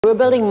We were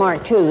building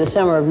Mark II the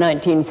summer of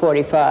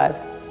 1945.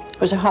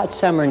 It was a hot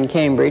summer in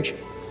Cambridge.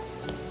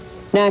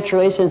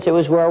 Naturally, since it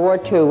was World War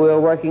II, we were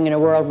working in a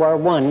World War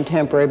I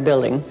temporary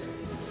building.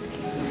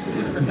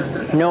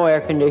 No air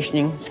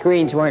conditioning,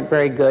 screens weren't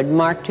very good,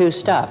 Mark II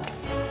stopped.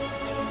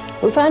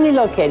 We finally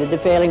located the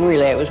failing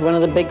relay. It was one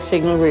of the big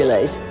signal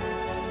relays.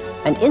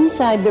 And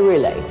inside the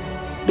relay,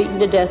 beaten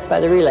to death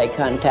by the relay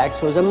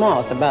contacts, was a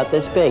moth about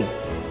this big.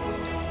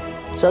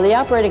 So the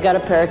operator got a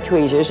pair of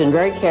tweezers and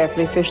very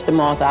carefully fished the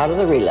moth out of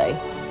the relay,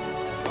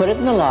 put it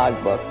in the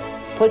logbook,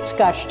 put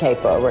Scotch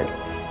tape over it,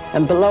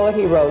 and below it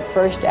he wrote,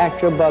 "First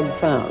actual bug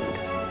found."